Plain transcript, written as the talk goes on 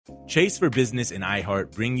Chase for Business and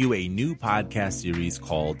iHeart bring you a new podcast series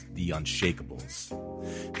called The Unshakables.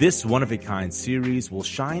 This one-of-a-kind series will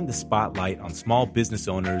shine the spotlight on small business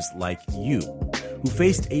owners like you, who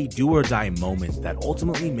faced a do-or-die moment that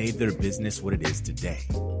ultimately made their business what it is today.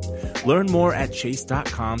 Learn more at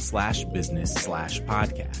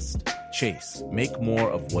chase.com/business/podcast. Chase, make more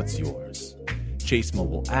of what's yours. Chase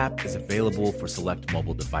mobile app is available for select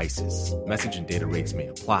mobile devices. Message and data rates may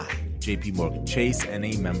apply. JP Morgan Chase,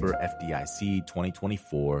 N.A. member FDIC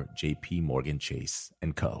 2024, JP Morgan Chase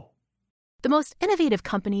 & Co. The most innovative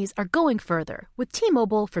companies are going further with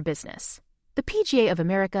T-Mobile for Business. The PGA of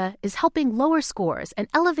America is helping lower scores and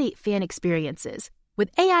elevate fan experiences with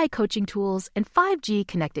AI coaching tools and 5G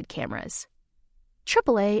connected cameras.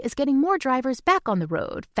 AAA is getting more drivers back on the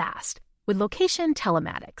road fast with location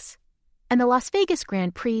telematics. And the Las Vegas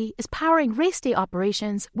Grand Prix is powering race day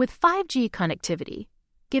operations with 5G connectivity,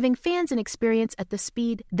 giving fans an experience at the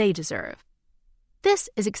speed they deserve. This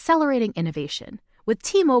is accelerating innovation with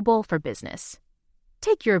T-Mobile for Business.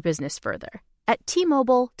 Take your business further at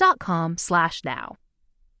T-Mobile.com/now.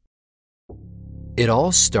 It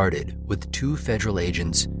all started with two federal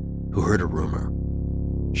agents who heard a rumor.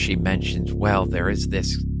 She mentions, well, there is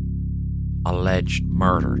this alleged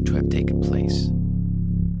murder to have taken place.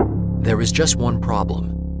 There was just one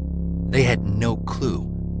problem. They had no clue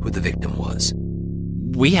who the victim was.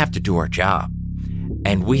 We have to do our job,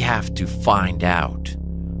 and we have to find out,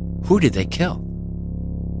 who did they kill?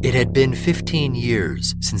 It had been 15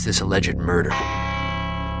 years since this alleged murder.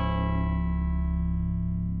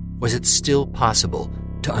 Was it still possible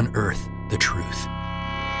to unearth the truth?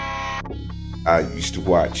 I used to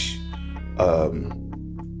watch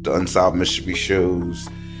the Unsolved Mystery shows,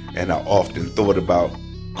 and I often thought about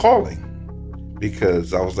calling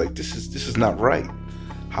because I was like, this is not right.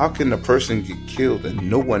 How can a person get killed and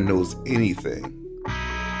no one knows anything?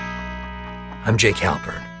 I'm Jake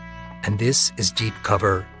Halpern, and this is Deep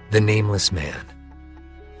Cover, The Nameless Man.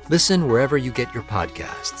 Listen wherever you get your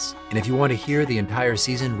podcasts. And if you want to hear the entire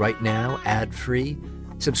season right now, ad-free,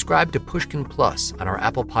 subscribe to Pushkin Plus on our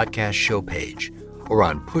Apple Podcast show page or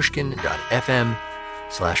on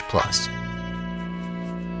pushkin.fm/plus.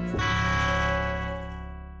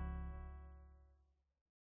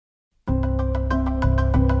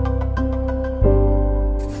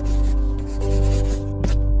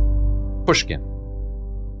 Pushkin.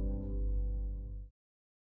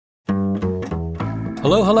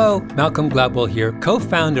 Hello, Malcolm Gladwell here,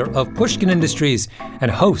 co-founder of Pushkin Industries and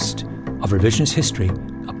host of Revisionist History,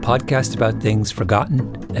 a podcast about things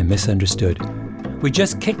forgotten and misunderstood. We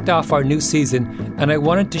just kicked off our new season, and I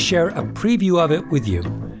wanted to share a preview of it with you.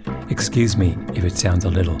 Excuse me if it sounds a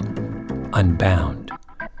little unbound.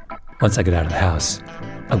 Once I got out of the house,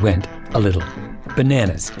 I went a little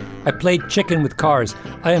bananas. I played chicken with cars.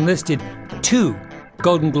 I enlisted 2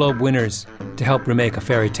 Golden Globe winners to help remake a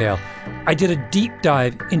fairy tale. I did a deep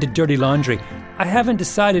dive into dirty laundry. I haven't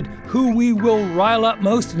decided who we will rile up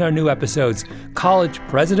most in our new episodes. College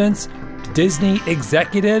presidents? Disney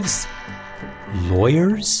executives?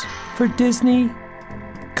 Lawyers for Disney?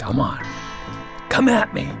 Come on. Come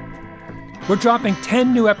at me. We're dropping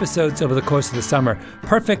 10 new episodes over the course of the summer.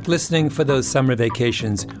 Perfect listening for those summer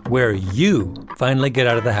vacations where you finally get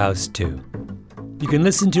out of the house too. You can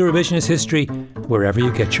listen to Revisionist History wherever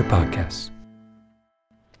you get your podcasts.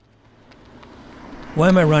 Why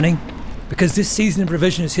am I running? Because this season of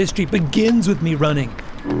Revisionist History begins with me running.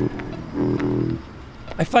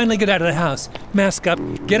 I finally get out of the house, mask up,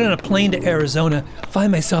 get on a plane to Arizona,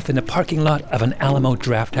 find myself in the parking lot of an Alamo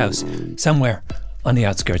draft house somewhere on the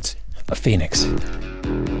outskirts of Phoenix.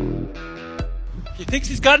 He thinks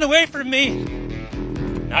he's gotten away from me.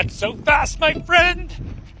 Not so fast, my friend.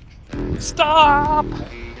 Stop!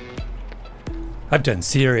 I've done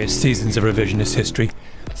serious seasons of Revisionist History,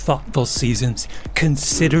 thoughtful seasons,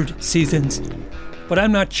 considered seasons, but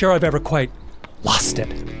I'm not sure I've ever quite lost it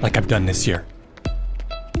like I've done this year.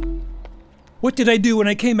 What did I do when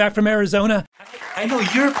I came back from Arizona? I know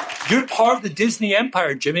you're part of the Disney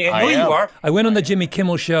empire, Jimmy. I know you are. I went on the Jimmy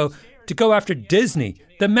Kimmel Show to go after Disney,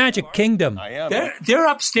 the Magic Kingdom. They're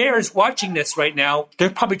upstairs watching this right now. They're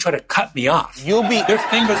probably trying to cut me off. Their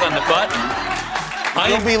fingers on the button.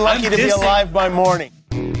 You'll be lucky to be alive by morning.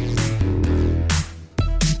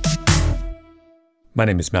 My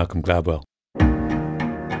name is Malcolm Gladwell.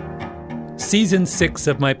 Season 6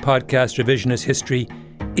 of my podcast, Revisionist History,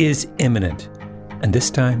 is imminent. And this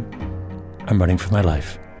time, I'm running for my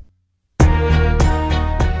life.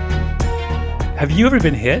 Have you ever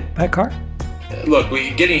been hit by a car? Look,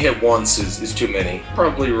 getting hit once is too many.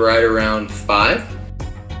 Probably right around 5.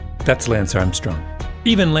 That's Lance Armstrong.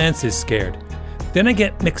 Even Lance is scared. Then I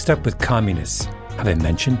get mixed up with communists. Have I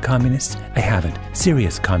mentioned communists? I haven't.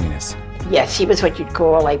 Serious communists. Yes, he was what you'd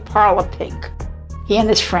call a parlor pig. He and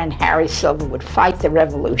his friend Harry Silver would fight the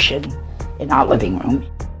revolution in our living room.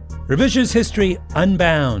 Revisionist History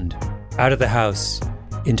Unbound. Out of the house,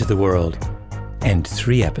 into the world. And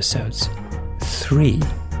 3 episodes. 3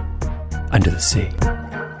 under the sea.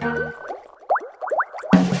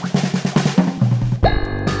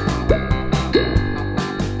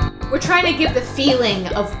 We're trying to give the feeling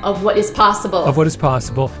of what is possible. Of what is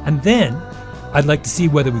possible. And then I'd like to see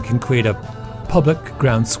whether we can create a public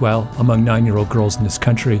groundswell among 9-year-old girls in this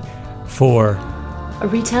country for a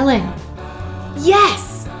retelling.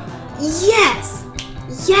 Yes! Yes!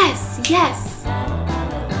 Yes! Yes!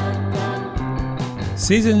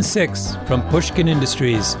 Season 6 from Pushkin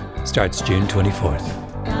Industries starts June 24th.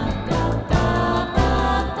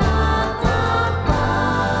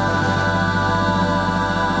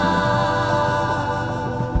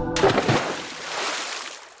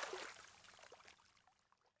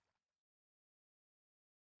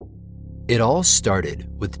 It all started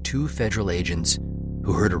with 2 federal agents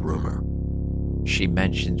who heard a rumor. She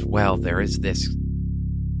mentions, well, there is this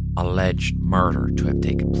alleged murder to have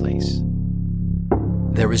taken place.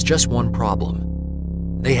 There was just one problem.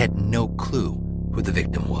 They had no clue who the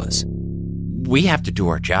victim was. We have to do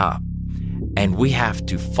our job, and we have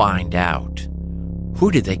to find out, who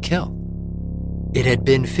did they kill? It had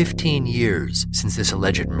been 15 years since this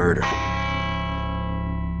alleged murder.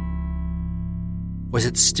 Was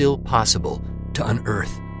it still possible to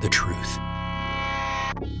unearth the truth?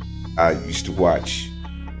 I used to watch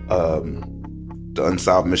the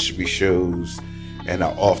Unsolved Mystery shows, and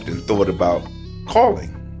I often thought about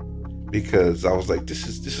calling because I was like, this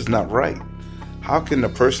is not right. How can a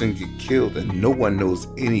person get killed and no one knows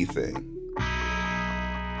anything?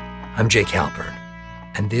 I'm Jake Halpern,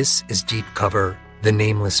 and this is Deep Cover, The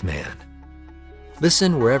Nameless Man.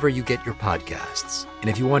 Listen wherever you get your podcasts. And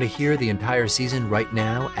if you want to hear the entire season right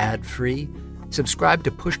now, ad-free, subscribe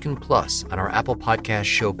to Pushkin Plus on our Apple Podcast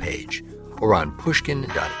show page or on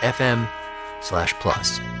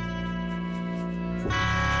pushkin.fm/plus.